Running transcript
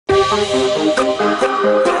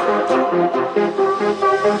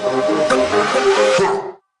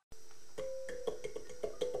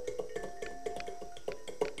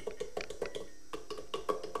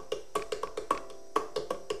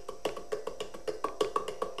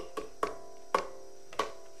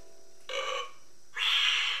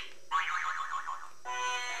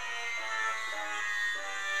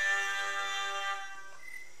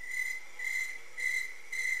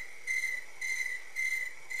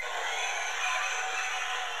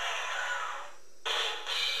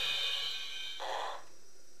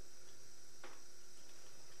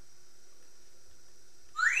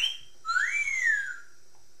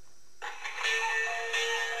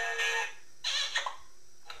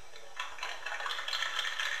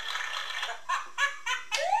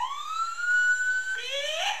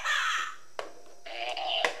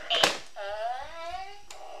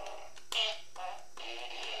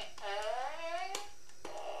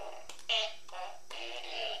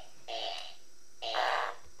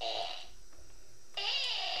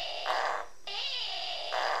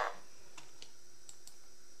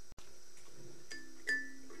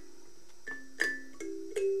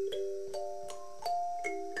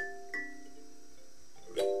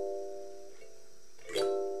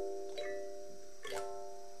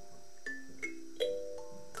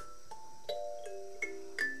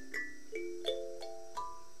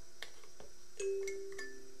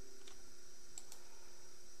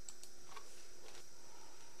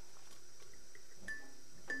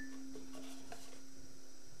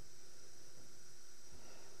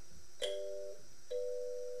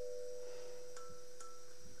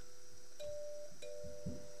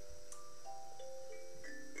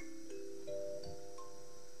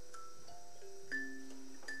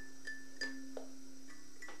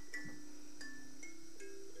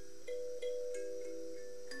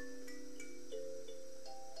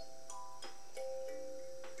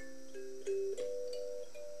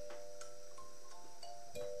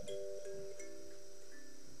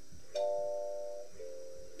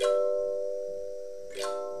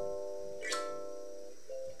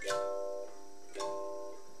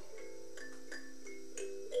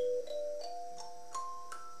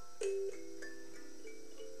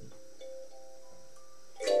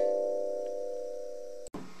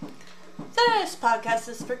This podcast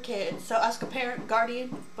is for kids, so ask a parent,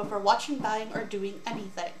 guardian before watching, buying, or doing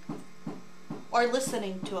anything. Or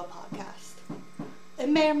listening to a podcast. It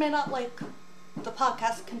may or may not like the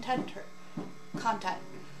podcast content,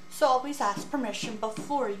 so always ask permission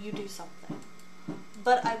before you do something.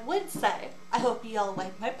 But I would say, I hope you all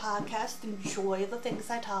like my podcast, enjoy the things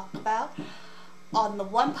I talk about. On the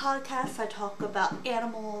one podcast, I talk about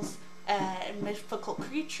animals and mythical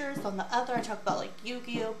creatures. On the other, I talk about like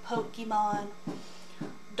Yu-Gi-Oh, Pokemon,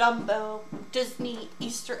 Dumbo, Disney,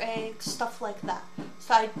 Easter eggs, stuff like that.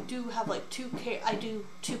 So I do have like two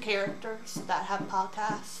characters that have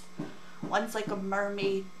podcasts. One's like a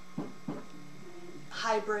mermaid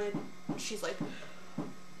hybrid. She's like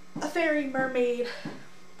a fairy mermaid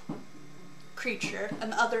creature,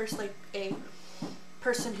 and the other's like a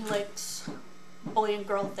person who likes boy and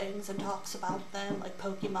girl things and talks about them, like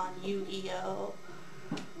Pokemon, Yu-Gi-Oh,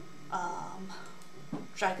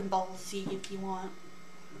 Dragon Ball Z if you want.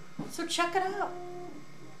 So check it out.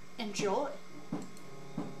 Enjoy.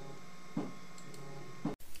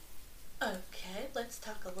 Okay, let's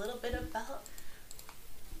talk a little bit about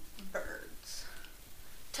birds.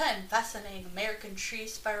 10 fascinating American tree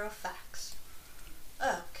sparrow facts.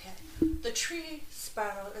 Okay, the tree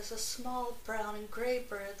sparrow is a small brown and gray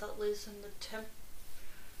bird that lives in the temperate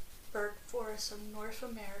forests of North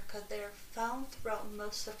America. They are found throughout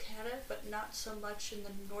most of Canada, but not so much in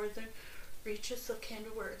the northern reaches of Canada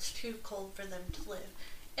where it's too cold for them to live.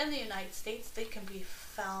 In the United States, they can be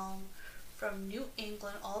found from New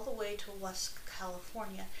England all the way to West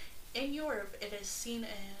California. In Europe, it is seen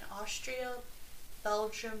in Austria,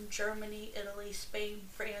 Belgium, Germany, Italy, Spain,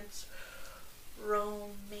 France,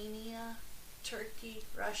 Romania, Turkey,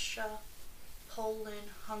 Russia, Poland,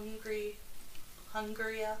 Hungary.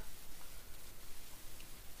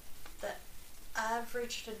 The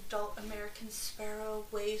average adult American sparrow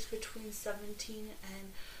weighs between 17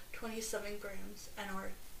 and 27 grams and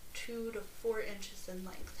are 2 to 4 inches in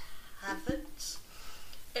length. Habits: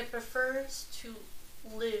 it prefers to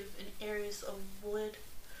live in areas of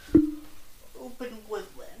open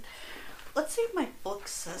woodland. Let's see if my book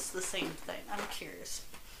says the same thing. I'm curious.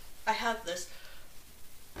 I have this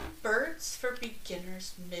Birds for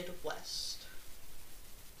Beginners Midwest.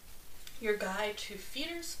 Your guide to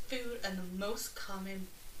feeders, food, and the most common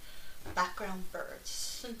background birds.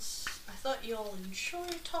 Since I thought you all enjoy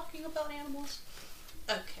talking about animals.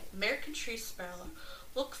 Okay, American tree sparrow.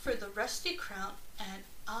 Look for the rusty crown and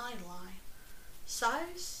eye line.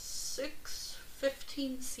 Size 6,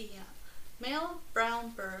 15 cm. Male brown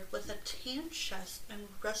bird with a tan chest and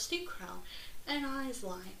rusty crown and eyes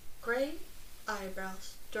line. Gray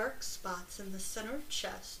eyebrows, dark spots in the center of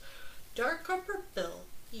chest, dark upper bill,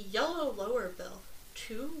 yellow lower bill,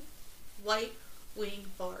 2 white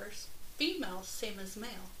wing bars. Female same as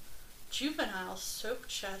male. Juvenile soap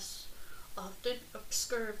chest often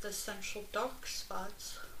obscure the central dark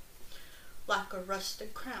spots. Lack a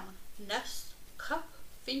rusted crown. Nest cup.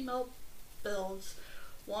 Female builds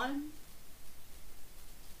 1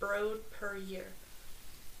 brood per year.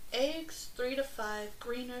 Eggs 3 to 5,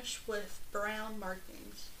 greenish with brown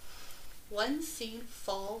markings. One seen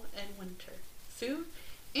fall and winter. Food,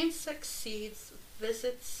 insect seeds,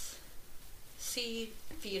 visits, seed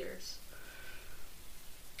feeders.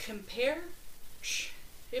 Compare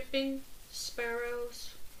chipping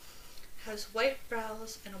sparrows. Has white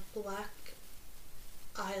brows and a black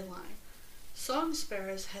eye line. Song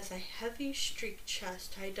sparrows has a heavy streaked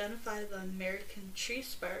chest. To identify the American tree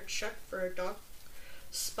sparrow, check for a dark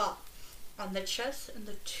spot on the chest and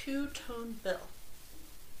the two-tone bill.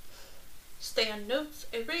 Stand notes,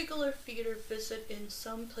 a regular feeder visit in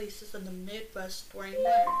some places in the Midwest during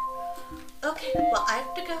winter. Okay, well I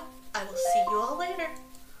have to go. I will see you all later.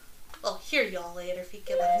 Well, hear you all later if you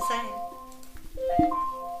get what I'm saying.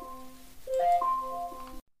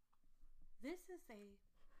 This is a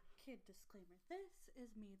kid disclaimer. This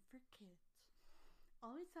is made for kids.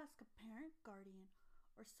 Always ask a parent, guardian,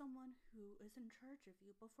 or someone who is in charge of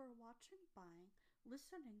you before watching, buying,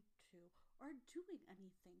 listening to, or doing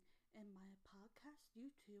anything in my podcast,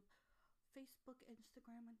 YouTube, Facebook,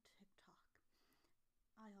 Instagram, and TikTok.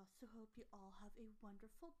 I also hope you all have a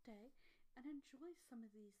wonderful day and enjoy some of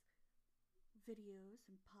these videos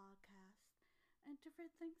and podcasts and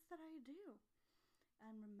different things that I do.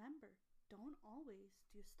 And remember, don't always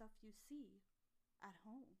do stuff you see at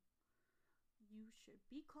home. You should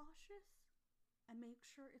be cautious and make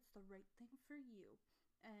sure it's the right thing for you,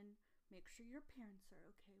 and make sure your parents are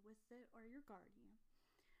okay with it or your guardian.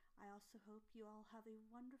 I also hope you all have a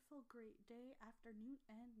wonderful, great day, afternoon,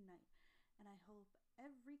 and night. And I hope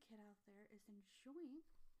every kid out there is enjoying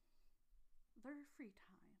their free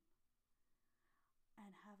time.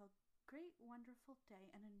 And have a great, wonderful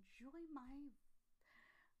day and enjoy my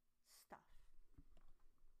stuff.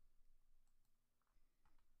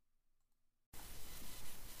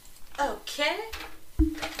 Okay.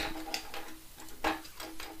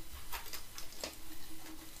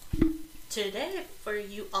 Today for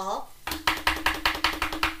you all,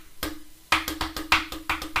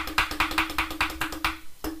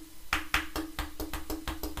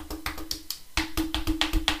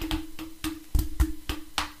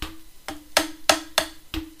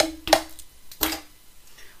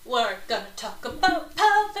 we're gonna talk about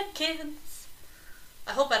pelicans.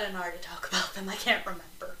 I hope I didn't already talk about them. I can't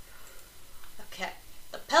remember. Okay,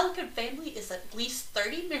 the pelican family is at least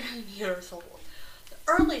 30 million years old. The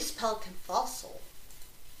earliest pelican fossil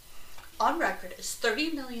on record is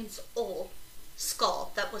 30 million old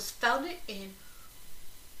skull that was found in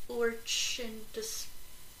Urchin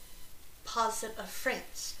deposit of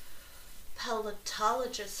France.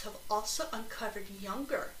 Paleontologists have also uncovered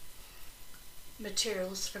younger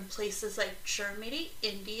materials from places like Germany,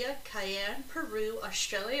 India, Cayenne, Peru,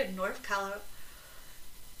 Australia, and North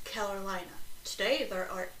Carolina. Today there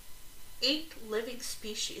are 8 living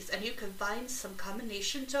species, and you can find some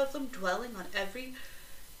combinations of them dwelling on every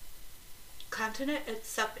continent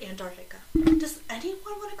except Antarctica. Does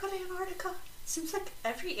anyone want to go to Antarctica? It seems like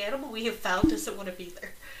every animal we have found doesn't want to be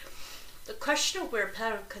there. The question of where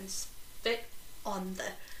pelicans fit on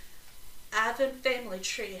the avian family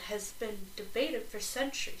tree has been debated for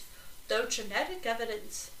centuries, though genetic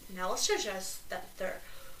evidence now suggests that their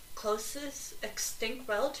closest extinct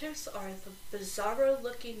relatives are the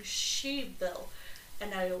bizarro-looking she-bill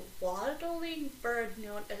and a waddling bird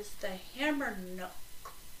known as the hammer noop.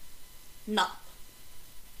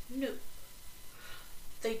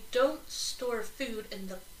 They don't store food in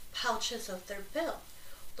the pouches of their bill.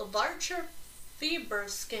 The larger fiber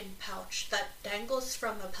skin pouch that dangles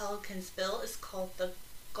from a pelican's bill is called the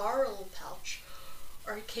garl pouch,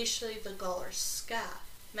 or occasionally the gall or scab.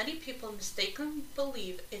 Many people mistakenly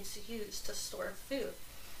believe it's used to store food.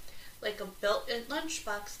 Like a built-in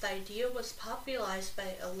lunchbox, the idea was popularized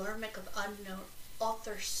by a limerick of unknown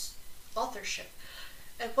authorship.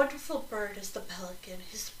 A wonderful bird is the pelican.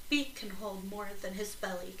 His beak can hold more than his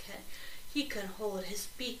belly can. He can hold his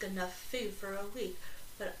beak enough food for a week,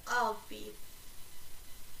 but I'll be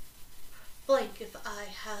blank if I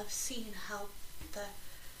have seen how the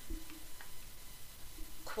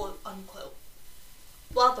quote unquote.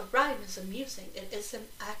 While the rhyme is amusing, it isn't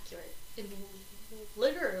accurate.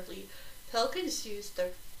 Literally, pelicans use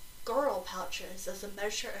their girl pouches as a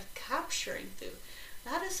measure of capturing food,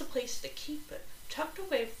 not as a place to keep it, tucked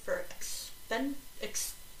away for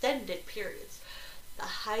extended periods. The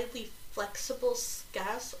highly flexible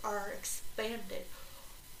scales are expanded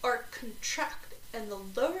or contract, and the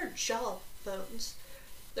lower jaw bones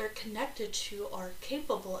they're connected to are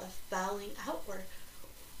capable of bowing outward,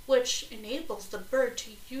 which enables the bird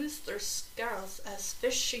to use their scales as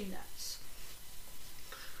fishing nets.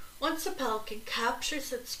 Once a pelican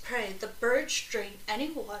captures its prey, the bird drains any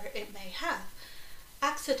water it may have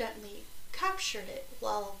accidentally captured it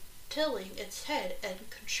while tilting its head and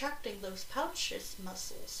contracting those pouches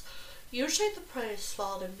muscles. Usually the prey is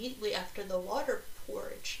swallowed immediately after the water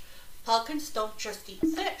porridge. Pelicans don't just eat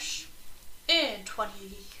fish. In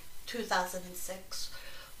 2006,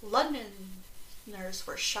 Londoners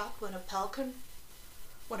were shocked when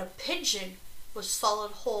a pigeon was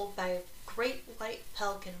swallowed whole by a great white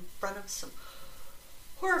pelican in front of some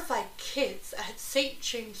horrified kids at St.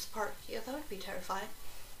 James Park. Yeah, that would be terrifying.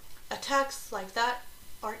 Attacks like that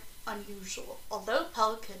aren't unusual. Although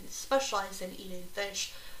pelicans specialize in eating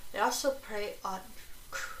fish, they also prey on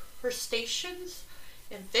crustaceans,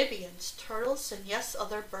 amphibians, turtles, and yes,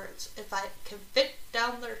 other birds. If I can fit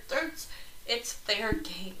down their throats, it's fair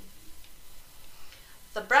game.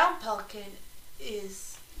 The brown pelican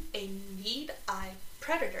is a need-eye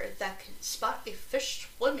predator that can spot a fish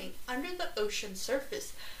swimming under the ocean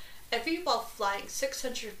surface every while flying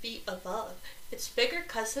 600 feet above. Its bigger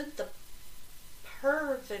cousin, the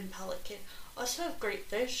Persian pelican, also have great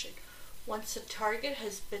vision. Once a target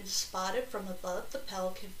has been spotted from above, the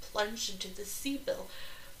pelican plunges into the sea bill,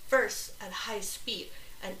 first at high speed,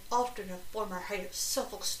 and often a former height of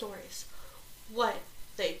several stories. When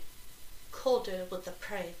they collide with the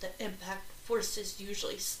prey, the impact forces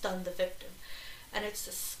usually stun the victim, and it's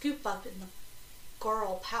a scoop up in the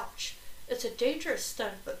girl pouch. It's a dangerous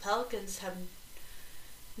stunt, but pelicans have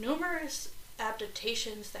numerous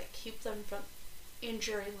adaptations that keep them from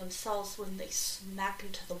injuring themselves when they smack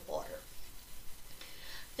into the water.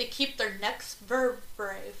 They keep their neck's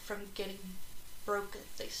vertebrae from getting broken.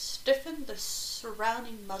 They stiffen the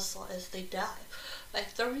surrounding muscle as they dive by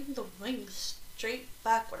throwing the wings straight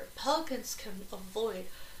backward. Pelicans can avoid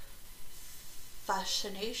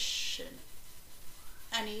fascination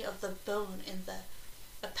any of the bone in the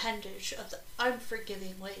appendage of the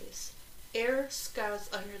unforgiving waves. Air scouts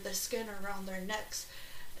under the skin around their necks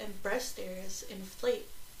and breast areas inflate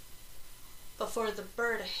before the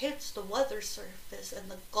bird hits the weather surface,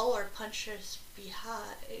 and the guller punches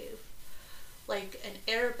behave like an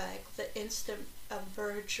airbag. The instant a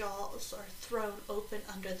bird jaws are thrown open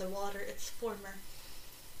under the water, its former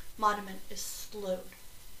monument is slowed.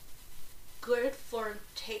 Good form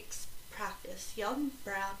takes practice. Young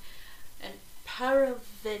brown and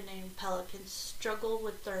Peruvian pelicans struggle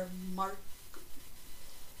with their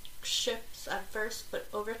ships at first, but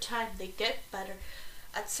over time they get better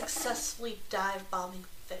at successfully dive bombing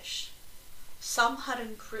fish. Some hunt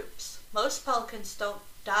in groups. Most pelicans don't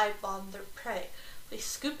dive bomb their prey. They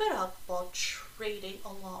scoop it up while trading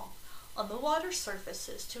along on the water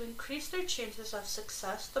surfaces. To increase their chances of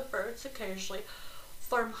success, the birds occasionally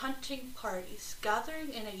form hunting parties, gathering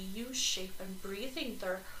in a U shape and breathing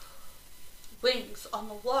their wings on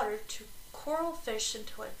the water to coral fish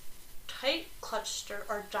into a tight cluster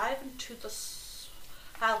or dive into the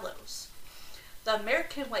shallows. The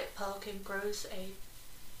American white pelican grows a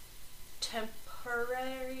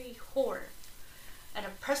temporary horn. An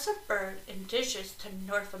impressive bird indigenous to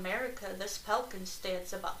North America, this pelican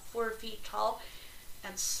stands about 4 feet tall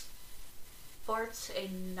and sports a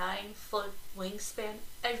 9-foot wingspan.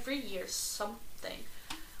 Every year something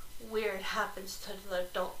weird happens to the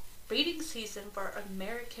adult. Breeding season for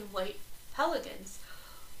American white pelicans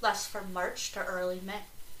lasts from March to early May.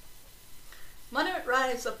 When it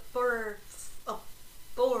rises, a board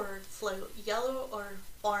float, yellow or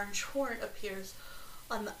orange horn appears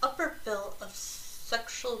on the upper bill of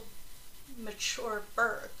sexual mature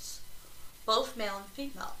birds, both male and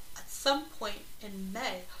female. At some point in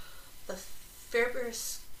May, the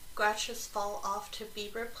fibrous scratches fall off to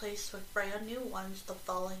be replaced with brand new ones the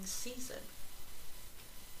following season.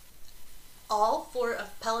 All 4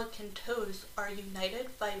 of pelican toes are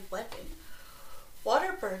united by webbing.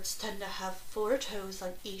 Water birds tend to have 4 toes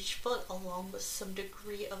on each foot along with some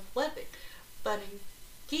degree of webbing, but in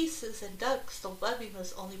geese and ducks the webbing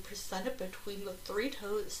is only presented between the 3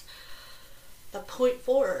 toes that point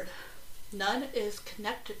forward. None is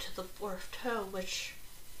connected to the 4th toe, which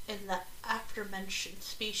in the aforementioned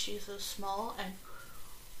species is small and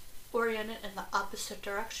oriented in the opposite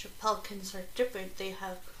direction. Pelicans are different. They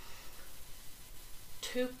have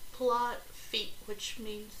two plot feet, which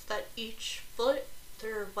means that each foot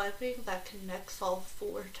there are webbing that connects all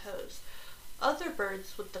four toes. Other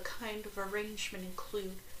birds with the kind of arrangement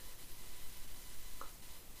include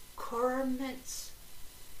cormorants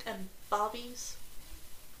and bobbies.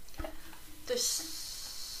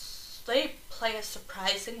 They play a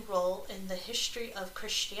surprising role in the history of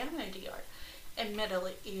Christianity art. In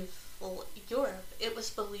medieval Europe, it was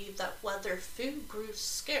believed that whether food grew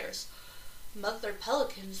scarce, mother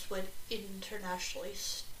pelicans would internationally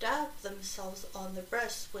stab themselves on the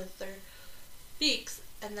breast with their beaks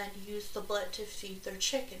and then use the blood to feed their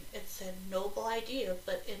chicken. It's a noble idea,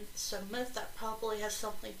 but in some myth that probably has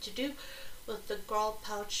something to do with the gall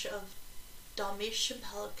pouch of Dalmatian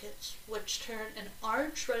pelicans, which turn an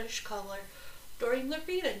orange-reddish color during the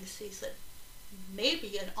breeding season.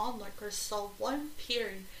 Maybe an onlooker saw one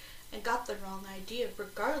peering and got the wrong idea.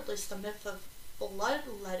 Regardless, the myth of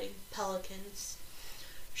bloodletting pelicans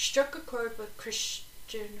struck a chord with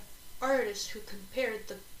Christian artists who compared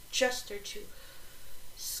the jester to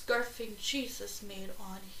scarfing Jesus made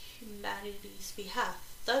on humanity's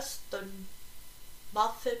behalf. Thus, the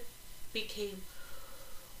motif became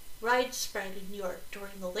widespread in Europe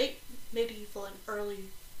during the late medieval and early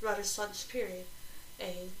Renaissance period.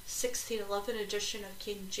 A 1611 edition of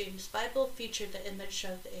King James Bible featured the image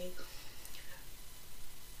of a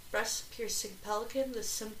breast-piercing pelican. The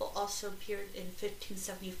symbol also appeared in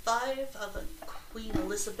 1575 of a Queen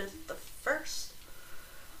Elizabeth I.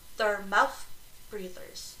 They're mouth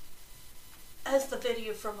breathers. As the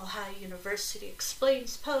video from Ohio University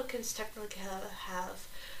explains, pelicans technically have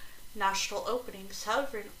nostril openings.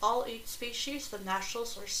 However, in all 8 species, the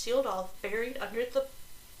nostrils are sealed off, buried under the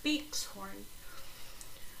beak's horn.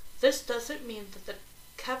 This doesn't mean that the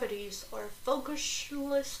cavities are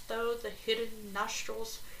functionless, though. The hidden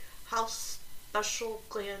nostrils house special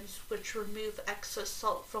glands which remove excess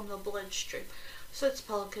salt from the bloodstream, since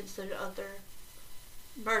pelicans and other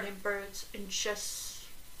marine birds ingest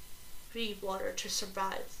seawater to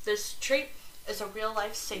survive. This trait is a real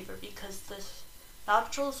lifesaver because the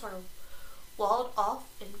nostrils are walled off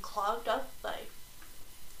and clogged up by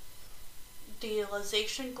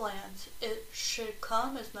dealization glands. It should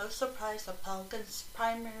come as no surprise that pelicans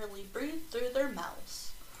primarily breathe through their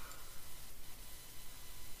mouths.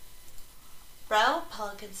 Brown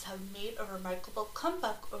pelicans have made a remarkable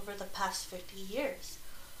comeback over the past 50 years.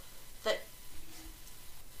 The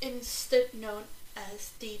insect known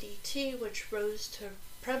as DDT, which rose to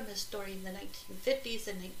premise during the 1950s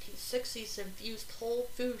and 1960s, infused whole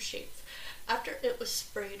food shapes. After it was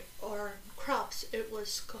sprayed on crops, it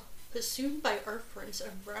was consumed by earthworms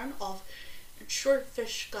and ran off, and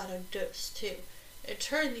swordfish got a dose too. In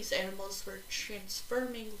turn, these animals were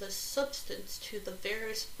transferring the substance to the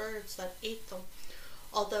various birds that ate them.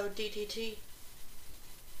 Although DDT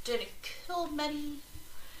didn't kill many,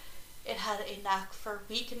 it had a knack for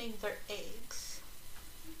weakening their eggs.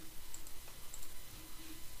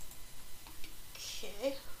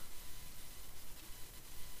 Okay.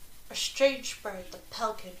 A strange bird, the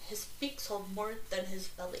pelican. His beaks hold more than his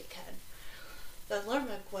belly can. The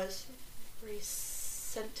lermuk was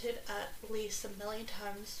resented at least 1,000,000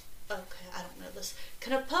 times. Okay, I don't know this.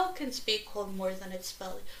 Can a pelican's beak hold more than its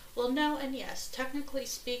belly? Well, no and yes. Technically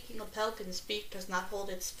speaking, a pelican's beak does not hold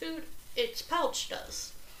its food. Its pouch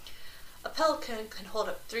does. A pelican can hold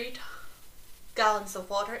up 3 gallons of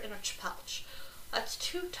water in its pouch. That's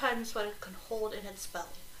 2 times what it can hold in its belly.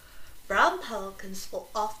 Brown pelicans will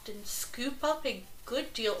often scoop up a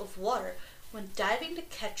good deal of water when diving to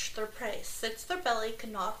catch their prey. Since their belly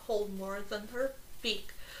cannot hold more than their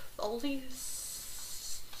beak, they only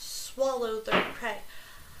swallow their prey.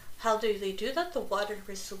 How do they do that? The water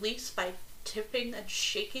is released by tipping and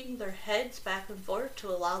shaking their heads back and forth to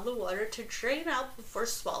allow the water to drain out before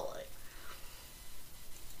swallowing.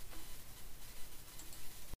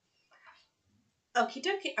 Okie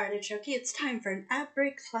dokie, artichoke, it's time for an ad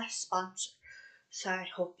break / sponsor. So I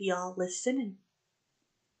hope y'all listen and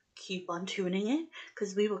keep on tuning in,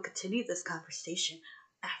 because we will continue this conversation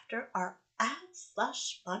after our ad /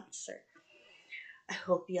 sponsor. I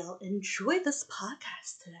hope y'all enjoy this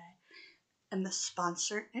podcast today, and the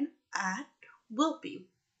sponsor and ad will be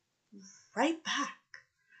right back.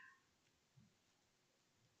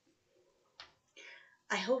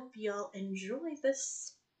 I hope y'all enjoy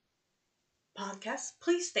this podcast.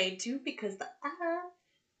 Please stay tuned because the ad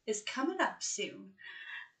is coming up soon.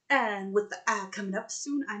 And with the ad coming up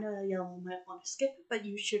soon, I know y'all might want to skip it, but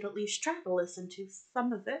you should at least try to listen to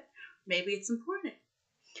some of it. Maybe it's important.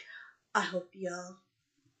 I hope y'all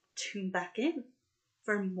tune back in.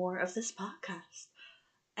 for more of this podcast.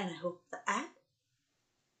 And I hope the ad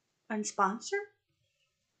and sponsor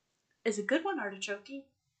is a good one, Artichoke.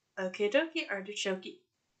 Okay, dokie, Artichoke.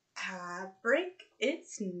 Ad break,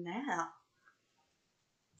 it's now.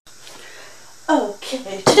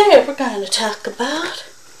 Okay, today we're going to talk about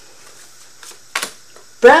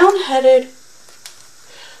brown-headed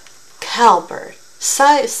cowbird,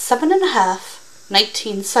 size 7.5,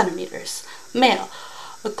 19 centimeters, male,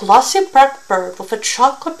 a glossy black bird with a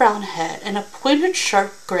chocolate brown head and a pointed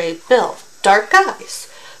sharp gray bill, dark eyes.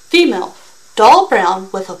 Female, dull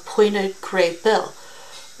brown with a pointed gray bill.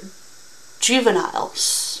 Juvenile,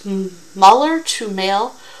 smaller to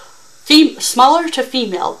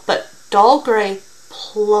female, but dull gray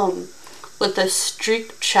plum with a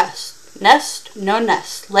streaked chest. Nest, no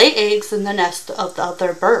nest. Lay eggs in the nest of the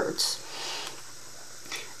other birds.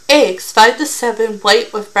 Eggs 5 to 7,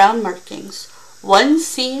 white with brown markings. One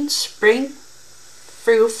seen spring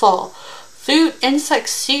through fall. Food, insect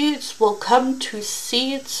seeds will come to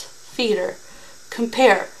seeds feeder.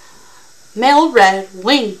 Compare. Male red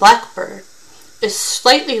winged blackbird is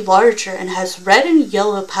slightly larger and has red and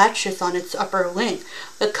yellow patches on its upper wing.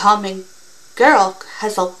 The common girl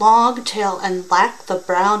has a long tail and lacks the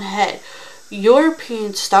brown head.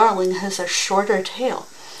 European starling has a shorter tail.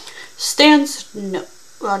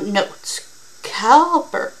 Notes.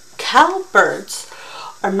 Cowbirds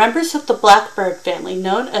are members of the blackbird family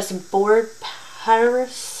known as bird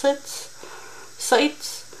parasites.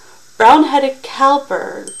 Brown-headed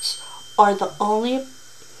cowbirds are the only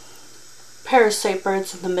parasite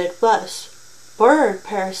birds in the Midwest. Bird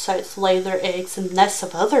parasites lay their eggs in nests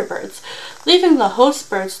of other birds, leaving the host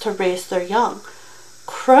birds to raise their young.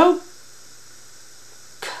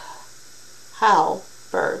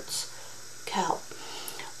 Cowbirds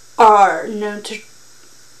are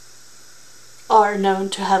known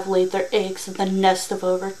to have laid their eggs in the nest of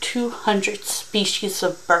over 200 species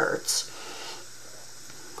of birds.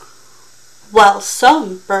 While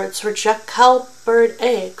some birds reject cowbird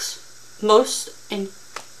eggs, most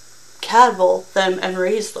incubate them and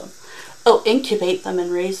raise them.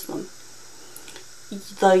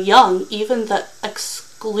 The young, even the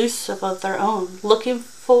exclusive of their own, looking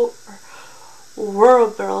for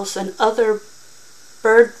warblers and other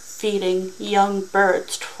bird-feeding young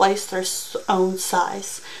birds twice their own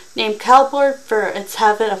size. Named cowbird for its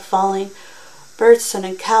habit of following birdsmen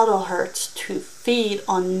and cattle herds to feed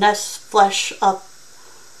on nests fleshed up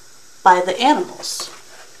by the animals.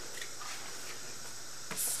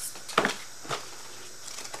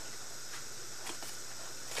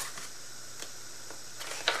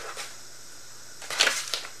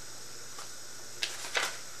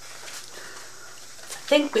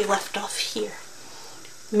 I think we left off here.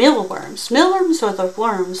 Mealworms. Mealworms are the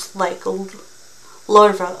worms like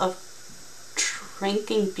larvae of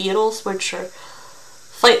drinking beetles, which are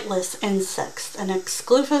flightless insects, an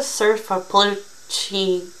exclusive source for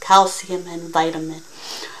protein, calcium, and vitamin.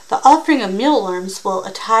 The offering of mealworms will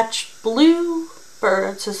attach blue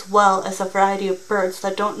birds as well as a variety of birds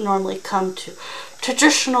that don't normally come to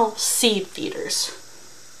traditional seed feeders.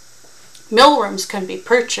 Mealworms can be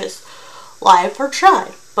purchased live or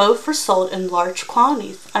dried. Both are sold in large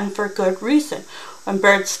quantities, and for good reason. When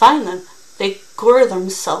birds find them, they gore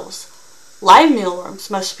themselves. Live mealworms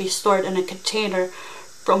must be stored in a container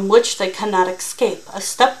from which they cannot escape. A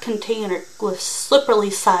stuffed container with slippery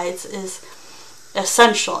sides is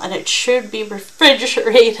essential, and it should be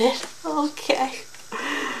refrigerated. Okay.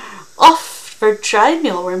 Off for dried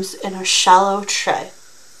mealworms in a shallow tray.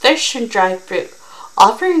 Fish and dried fruit.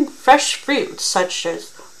 Offering fresh fruit such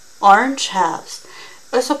as orange halves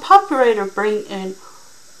is a popular way to bring in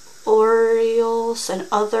orioles and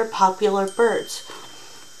other popular birds.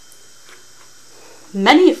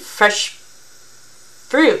 Many fresh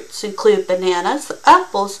fruits include bananas,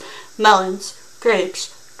 apples, melons,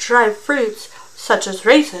 grapes, dried fruits such as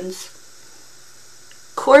raisins,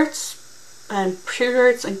 quartz, and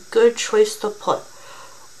peanuts, and good choice to put.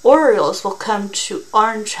 Orioles will come to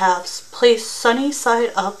orange halves, placed sunny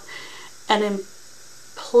side up, and in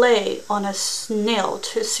play on a snail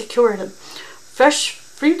to secure them. Fresh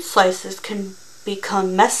fruit slices can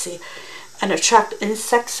become messy and attract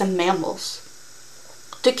insects and mammals.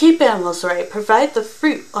 To keep animals right, provide the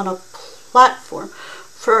fruit on a platform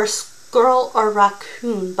for a squirrel or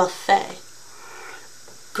raccoon buffet.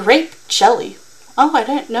 Grape jelly. Oh, I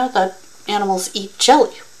didn't know that animals eat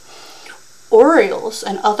jelly. Orioles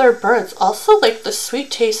and other birds also like the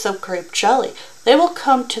sweet taste of grape jelly. They will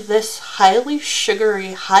come to this highly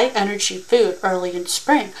sugary, high-energy food early in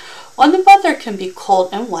spring, when the weather can be cold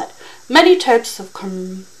and wet. Many types of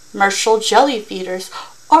commercial jelly feeders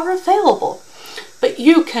are available, but but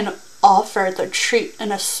you can offer the treat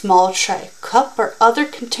in a small tray, cup, or other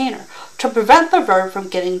container to prevent the bird from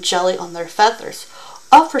getting jelly on their feathers.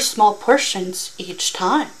 Offer small portions each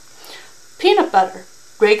time. Peanut butter.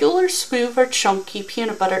 Regular, smooth, or chunky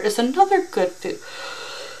peanut butter is another good food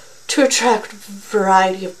to attract a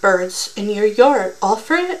variety of birds in your yard.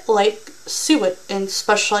 Offer it like suet in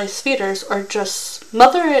specialized feeders, or just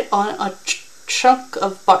smother it on a chunk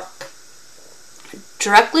of bark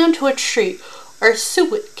directly onto a tree or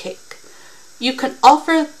suet cake. You can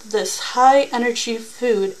offer this high energy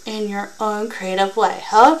food in your own creative way.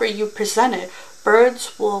 However you present it,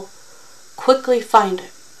 birds will quickly find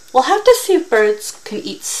it. We'll have to see if birds can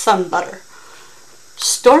eat sun butter.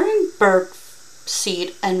 Storing bird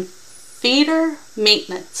seed and feeder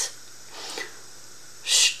maintenance.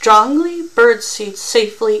 Strongly bird seed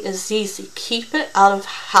safely is easy. Keep it out of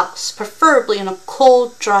house, preferably in a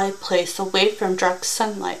cold, dry place away from direct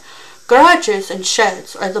sunlight. Garages and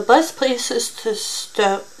sheds are the best places to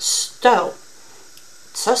stow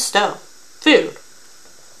food,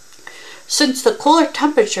 since the cooler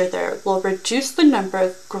temperature there will reduce the number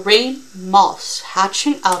of grain moths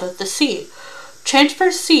hatching out of the seed.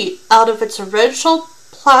 Transfer seed out of its original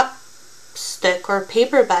plastic or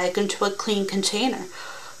paper bag into a clean container.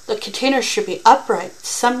 The container should be upright,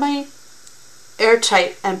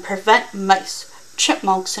 semi-airtight, and prevent mice,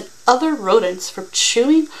 chipmunks, and other rodents from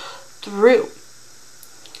chewing through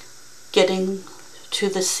getting to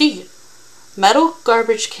the seed. Metal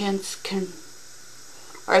garbage cans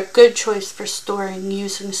are a good choice for storing,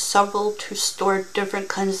 using several to store different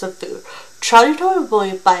kinds of food. Try to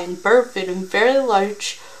avoid buying bird food in very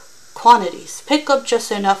large quantities. Pick up just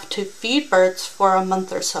enough to feed birds for a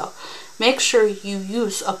month or so. Make sure you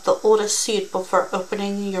use up the oldest seed before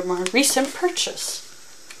opening your more recent purchase.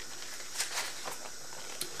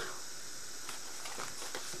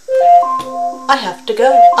 I have to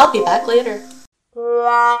go. I'll be back later.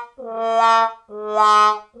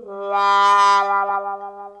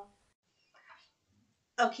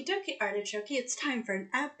 Okie dokie, artichoke, it's time for an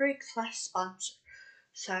ad break / sponsor.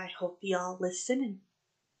 So I hope y'all listen and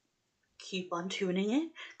keep on tuning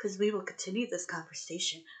in, because we will continue this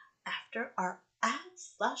conversation after our ad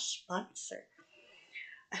 / sponsor.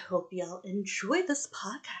 I hope y'all enjoy this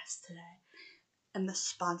podcast today, and the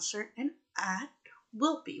sponsor and ad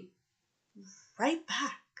will be right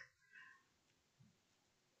back.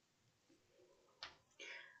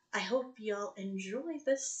 I hope y'all enjoy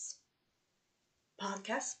this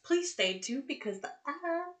podcast. Please stay tuned, because the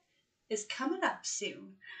ad is coming up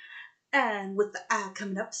soon. And with the ad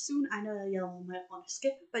coming up soon, I know y'all might want to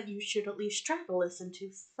skip it, but you should at least try to listen to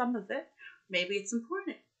some of it. Maybe it's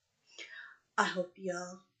important. I hope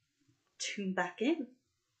y'all tune back in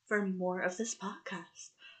for more of this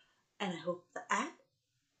podcast. And I hope the ad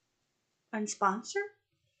and sponsor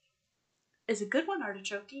is a good one,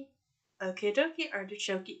 Artichoke. Okay, dokie,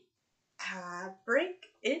 Artichoke. Ad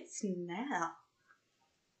break, it's now.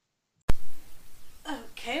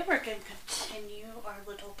 Okay, we're going to continue our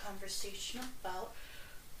little conversation about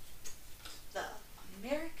the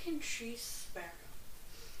American tree sparrow.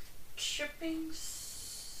 Chipping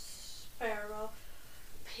sparrow,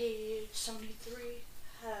 page 73,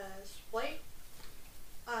 has white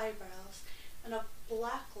eyebrows and a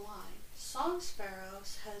black line. Song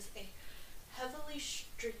sparrows has a heavily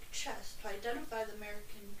streaked chest. To identify the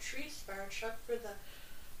American tree sparrow, check for the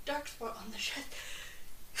dark spot on the chest.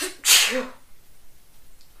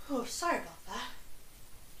 Oh, sorry about that.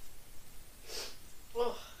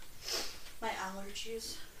 Oh, my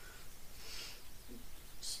allergies.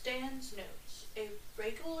 Stan's notes. A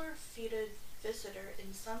regular feeded visitor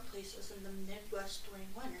in some places in the Midwest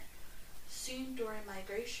during winter. Seen during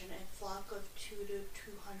migration, a flock of 2 to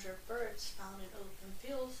 200 birds found in open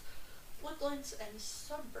fields, woodlands, and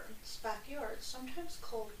suburbs backyards, sometimes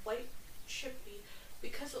called white chippy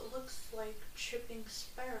because it looks like chipping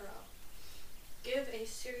sparrow. Give a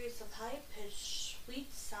series of high-pitched,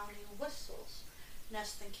 sweet-sounding whistles.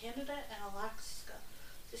 Nest in Canada and Alaska.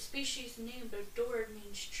 The species name adored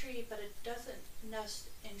means tree, but it doesn't nest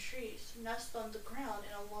in trees. Nest on the ground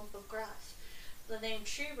in a lump of grass. The name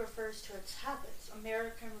tree refers to its habits.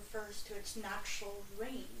 American refers to its natural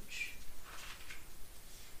range.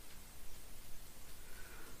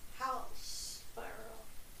 House sparrow.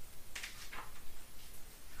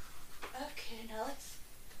 Okay, now let's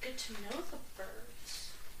get to know the birds.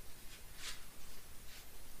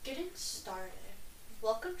 Getting started.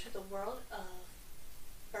 Welcome to the world of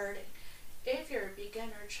birding. If you're a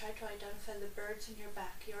beginner, try to identify the birds in your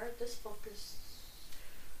backyard. This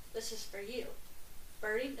is for you.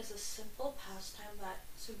 Birding is a simple pastime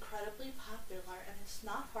that's incredibly popular, and it's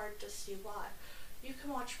not hard to see why. You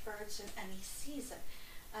can watch birds in any season,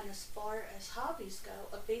 and as far as hobbies go,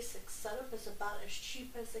 a basic setup is about as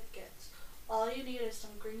cheap as it gets. All you need is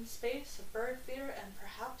some green space, a bird feeder, and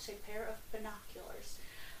perhaps a pair of binoculars.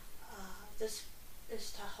 This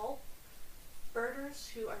is to help birders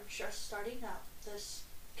who are just starting out. This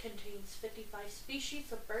contains 55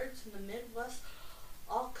 species of birds in the Midwest,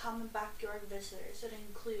 all common backyard visitors. It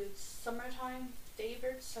includes summertime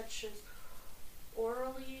favorites such as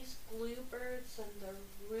orioles, bluebirds, and the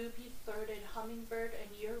ruby-throated hummingbird,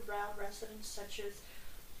 and year-round residents such as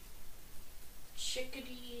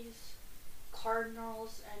chickadees,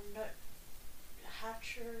 cardinals, and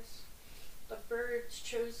nuthatchers. The birds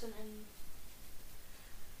chosen in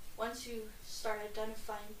once you start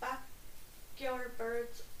identifying backyard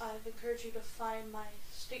birds, I've encouraged you to find my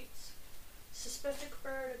state's specific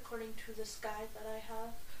bird according to this guide that I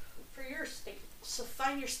have for your state. So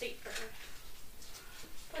find your state bird.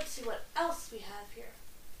 Let's see what else we have here.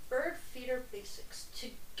 Bird feeder basics.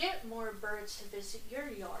 To get more birds to visit your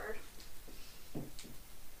yard,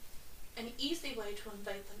 an easy way to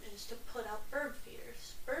invite them is to put out bird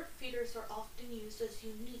feeders. Bird feeders are often used as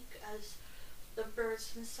unique as the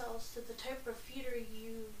birds themselves, so the type of feeder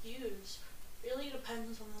you use really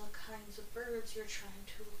depends on the kinds of birds you're trying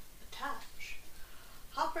to attach.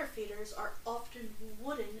 Hopper feeders are often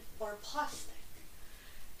wooden or plastic,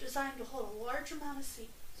 designed to hold a large amount of seeds.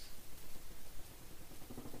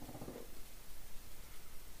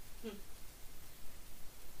 My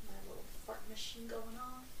little fart machine going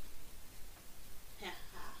off.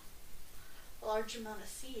 A large amount of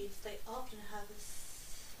seeds, they often have a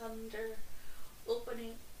slender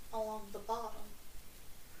opening along the bottom,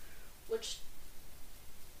 which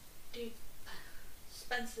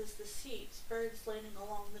dispenses the seeds. Birds landing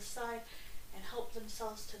along the side and help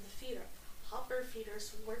themselves to the feeder. Hopper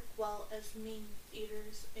feeders work well as main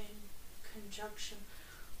feeders in conjunction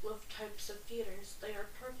with types of feeders. They are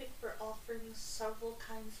perfect for offering several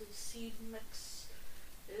kinds of seed mixes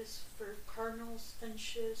for cardinals,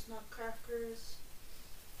 finches, nutcrackers,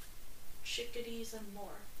 chickadees, and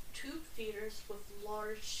more. Tube feeders with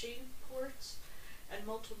large shade ports and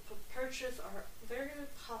multiple perches are very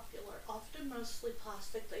popular. Often mostly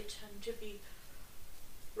plastic, they tend to be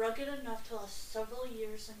rugged enough to last several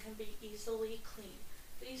years and can be easily cleaned.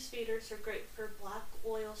 These feeders are great for black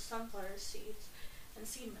oil sunflower seeds and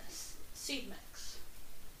seed mix,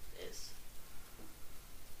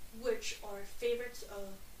 which are favorites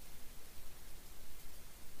of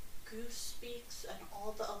grosbeaks and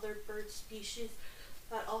all the other bird species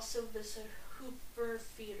that also visit hopper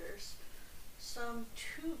feeders. Some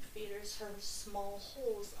tube feeders have small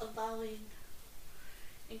holes, allowing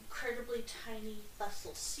incredibly tiny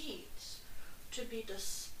vessel seeds to be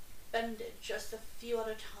dispensed just a few at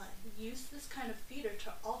a time. Use this kind of feeder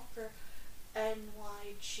to offer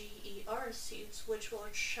NYGER seeds, which will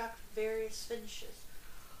attract various finches.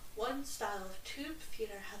 One style of tube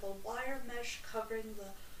feeder have a wire mesh covering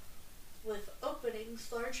with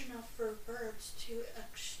openings large enough for birds to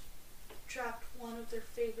extract one of their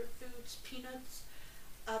favorite foods, peanuts,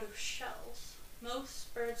 out of shells.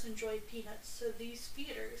 Most birds enjoy peanuts, so these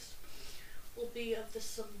feeders will be of the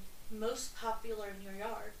most popular in your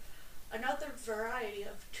yard. Another variety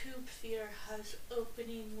of tube feeder has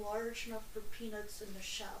opening large enough for peanuts in the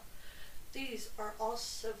shell. These are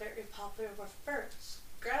also very popular with birds.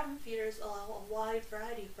 Ground feeders allow a wide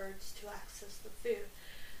variety of birds to access the food.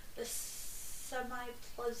 The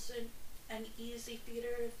semi-pleasant and easy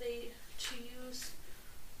feeder to use,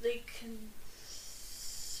 they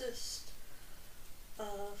consist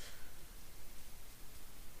of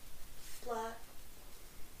flat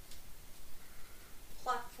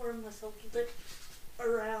platform with a lip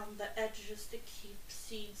around the edges to keep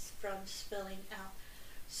seeds from spilling out.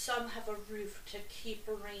 Some have a roof to keep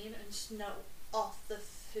rain and snow off the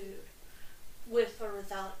food, with or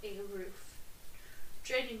without a roof.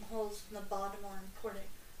 Draining holes in the bottom are important.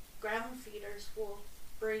 Ground feeders will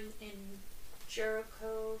bring in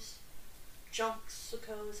jericos,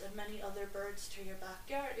 junxicos, and many other birds to your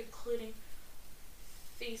backyard, including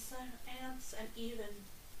pheasant, ants, and even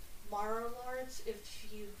marlards if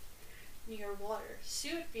you near water.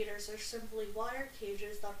 Suet feeders are simply wire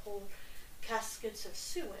cages that hold caskets of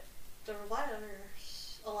suet. The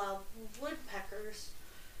wires allow woodpeckers,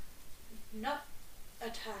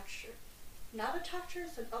 nutattachers,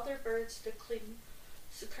 and other birds to cling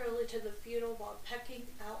securely to the feeder while pecking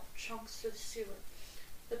out chunks of suet.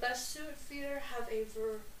 The best suet feeder have a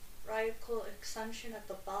vertical extension at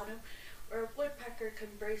the bottom where a woodpecker can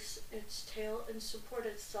brace its tail and support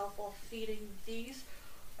itself while feeding. These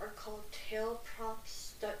are called tail prop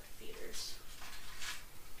stud feeders.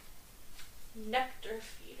 Nectar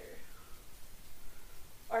feeder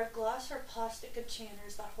are glass or plastic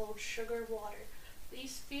containers that hold sugar water.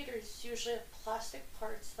 These feeders usually have plastic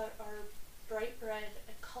parts that are bright red,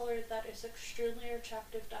 a color that is extremely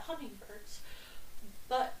attractive to hummingbirds,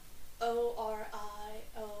 but ORIOLES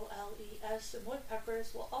and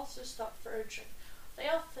woodpeckers will also stop foraging. They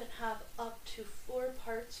often have up to 4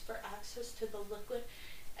 parts for access to the liquid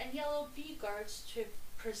and yellow bee guards to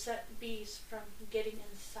prevent bees from getting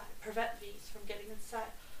inside.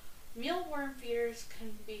 Mealworm feeders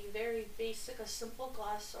can be very basic. A simple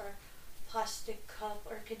glass or plastic cup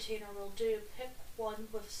or container will do. Pick one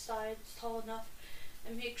with sides tall enough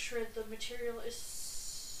and make sure the material is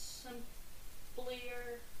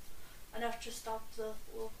simpler enough to stop the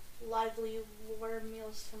lively worm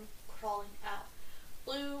meals from crawling out.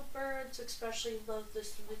 Bluebirds especially love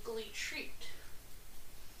this wiggly treat.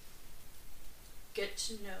 Get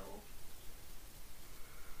to know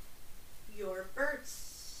your bird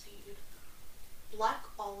seed. Black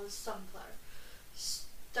olive sunflower.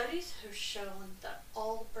 Studies have shown that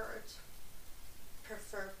all birds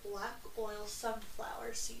prefer black oil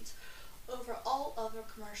sunflower seeds over all other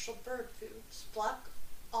commercial bird foods. Black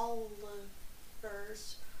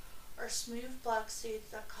olivers are smooth black seeds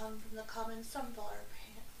that come from the common sunflower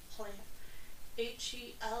plant.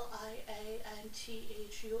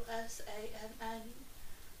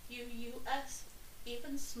 HELIANTHUSANNUS.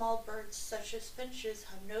 Even small birds such as finches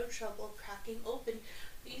have no trouble cracking open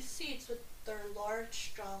these seeds with their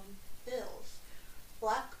large, strong bills.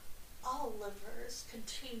 Black olivers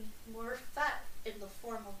contain more fat in the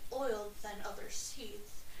form of oil than other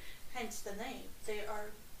seeds, hence the name. They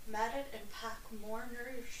are matted and pack more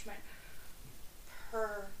nourishment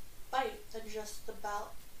per bite than just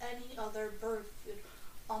about any other bird food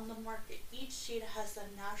on the market. Each seed has a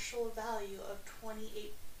natural value of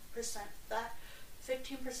 28% fat,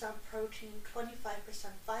 15% protein,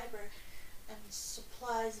 25% fiber, and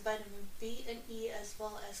supplies vitamin B and E as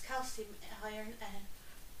well as calcium, iron, and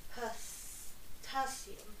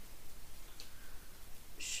potassium.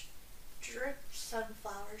 Striped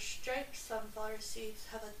sunflower seeds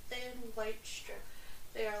have a thin white strip.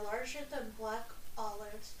 They are larger than black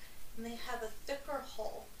olives and they have a thicker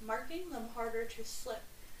hull, marking them harder to slip.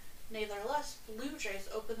 Nevertheless, blue jays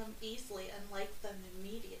open them easily and like them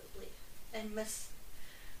immediately and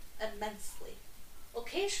immensely.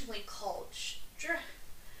 Occasionally called strippers.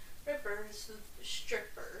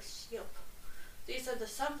 These are the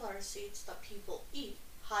sunflower seeds that people eat,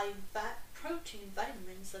 high in fat, protein,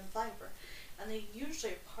 vitamins, and fiber, and they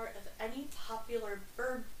usually are part of any popular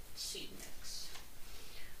bird seed mix.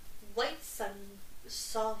 White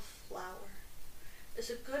sunflower is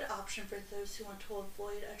a good option for those who want to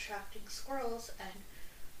avoid attracting squirrels and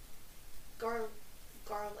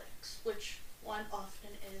garlics, which one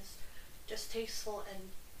often is distasteful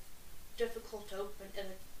and difficult to open.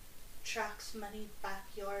 It attracts many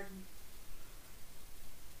backyard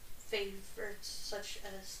favorites such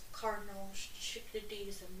as cardinals,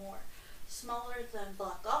 chickadees, and more. Smaller than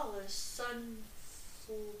black olives,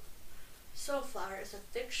 sunflower is a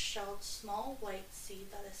thick-shelled, small white seed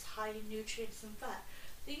that is high in nutrients and fat.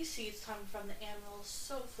 These seeds come from the annual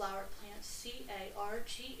sunflower plant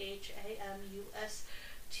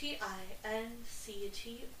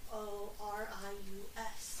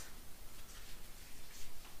CARGHAMUSTINCTORIUS.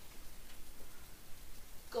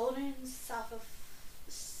 Golden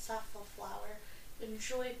safflower,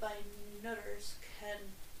 enjoyed by nutters,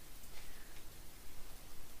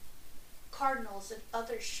 cardinals, and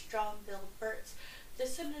other strong-billed birds.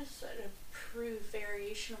 This is an improved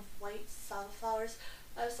variation of white sunflowers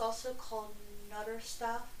that is also called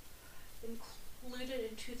nutterstaff. Included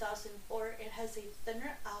in 2004, it has a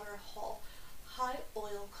thinner outer hull, high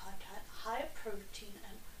oil content, high protein,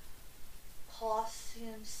 and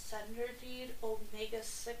potassium centered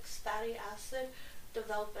omega-6 fatty acid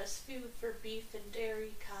developed as food for beef and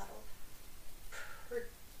dairy cattle,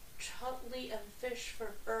 particularly and fish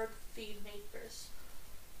for bird feed makers.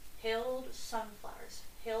 Haled sunflowers.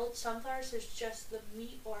 Haled sunflowers is just the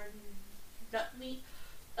meat or nut meat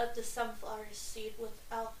of the sunflower seed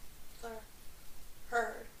without the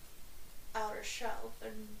outer shell.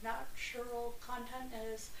 Their natural content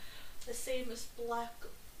is the same as black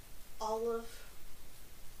olive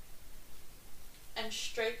and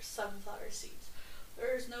striped sunflower seeds.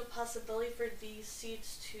 There is no possibility for these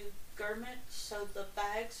seeds to germinate, so the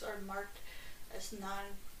bags are marked as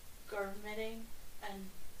non-germinating and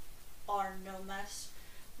are no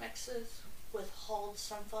mixes. With hulled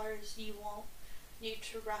sunflowers, you won't need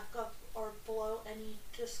to rack up or blow any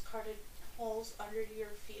discarded holes under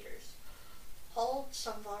your feeders. Hulled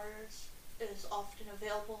sunflowers is often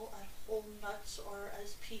available at whole nuts or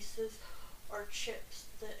as pieces or chips.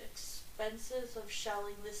 The expenses of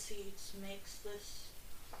shelling the seeds makes this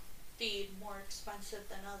feed more expensive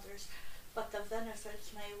than others, but the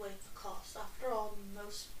benefits may weigh the cost. After all,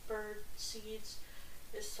 most bird seeds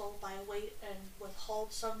is sold by weight, and with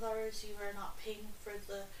hulled sunflowers you are not paying for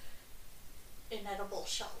the inedible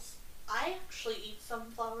shells. I actually eat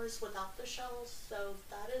sunflowers without the shells, so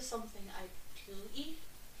that is something I do eat,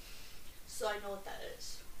 so I know what that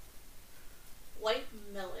is. White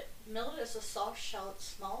millet. Millet is a soft-shelled,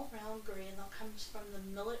 small, round grain that comes from the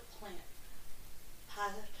millet plant,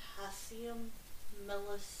 Potassium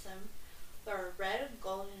millicum. There are red,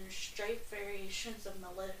 golden, and striped variations of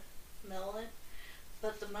millet,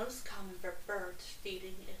 but the most common for birds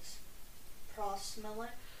feeding is pross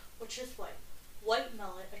millet, which is white. White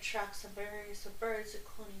millet attracts a variety of birds,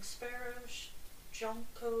 including sparrows,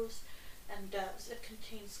 juncos, and doves. It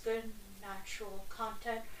contains good natural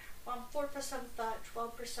content, around 4% fat,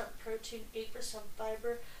 12% protein, 8%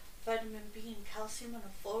 fiber, vitamin B, and calcium, and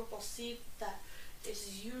a flowable seed that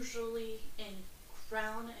is usually in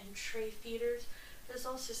ground and tray feeders. It is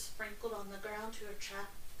also sprinkled on the ground to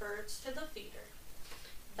attract birds to the feeder.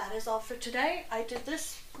 That is all for today. I did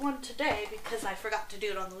this one today because I forgot to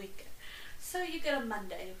do it on the weekend. So you get a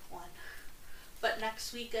Monday one. But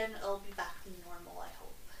next weekend it'll be back to normal, I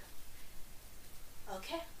hope.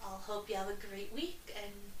 Okay, I'll hope you have a great week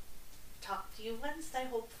and talk to you Wednesday,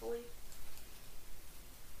 hopefully.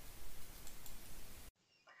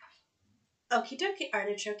 Okie dokie,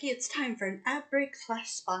 artichoke, it's time for an ad break /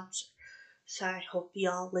 sponsor. So I hope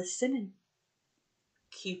y'all listen and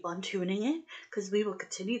keep on tuning in, because we will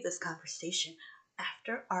continue this conversation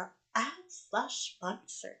after our ad /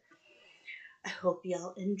 sponsor. I hope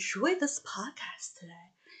y'all enjoy this podcast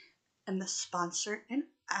today, and the sponsor and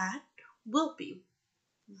ad will be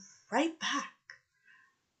right back.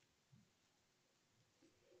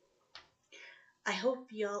 I hope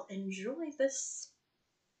y'all enjoy this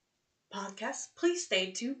podcast. Please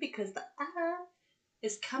stay tuned because the ad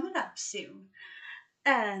is coming up soon.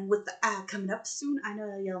 And with the ad coming up soon, I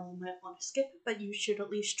know y'all might want to skip it, but you should at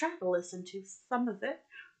least try to listen to some of it.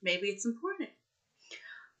 Maybe it's important.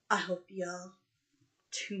 I hope y'all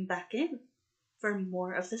tune back in for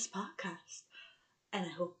more of this podcast. And I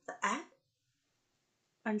hope the ad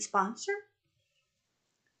and sponsor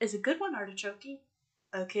is a good one, artichoke.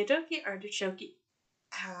 Okay, dokie, artichoke.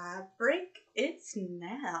 Ad break, it's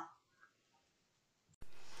now.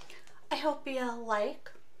 I hope y'all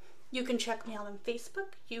like. You can check me out on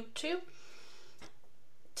Facebook, YouTube,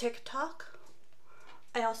 TikTok.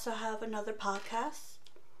 I also have another podcast.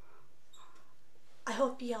 I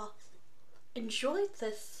hope y'all enjoyed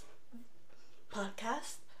this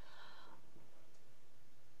podcast.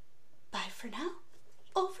 Bye for now.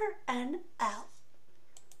 Over and out.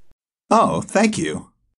 Oh, thank you.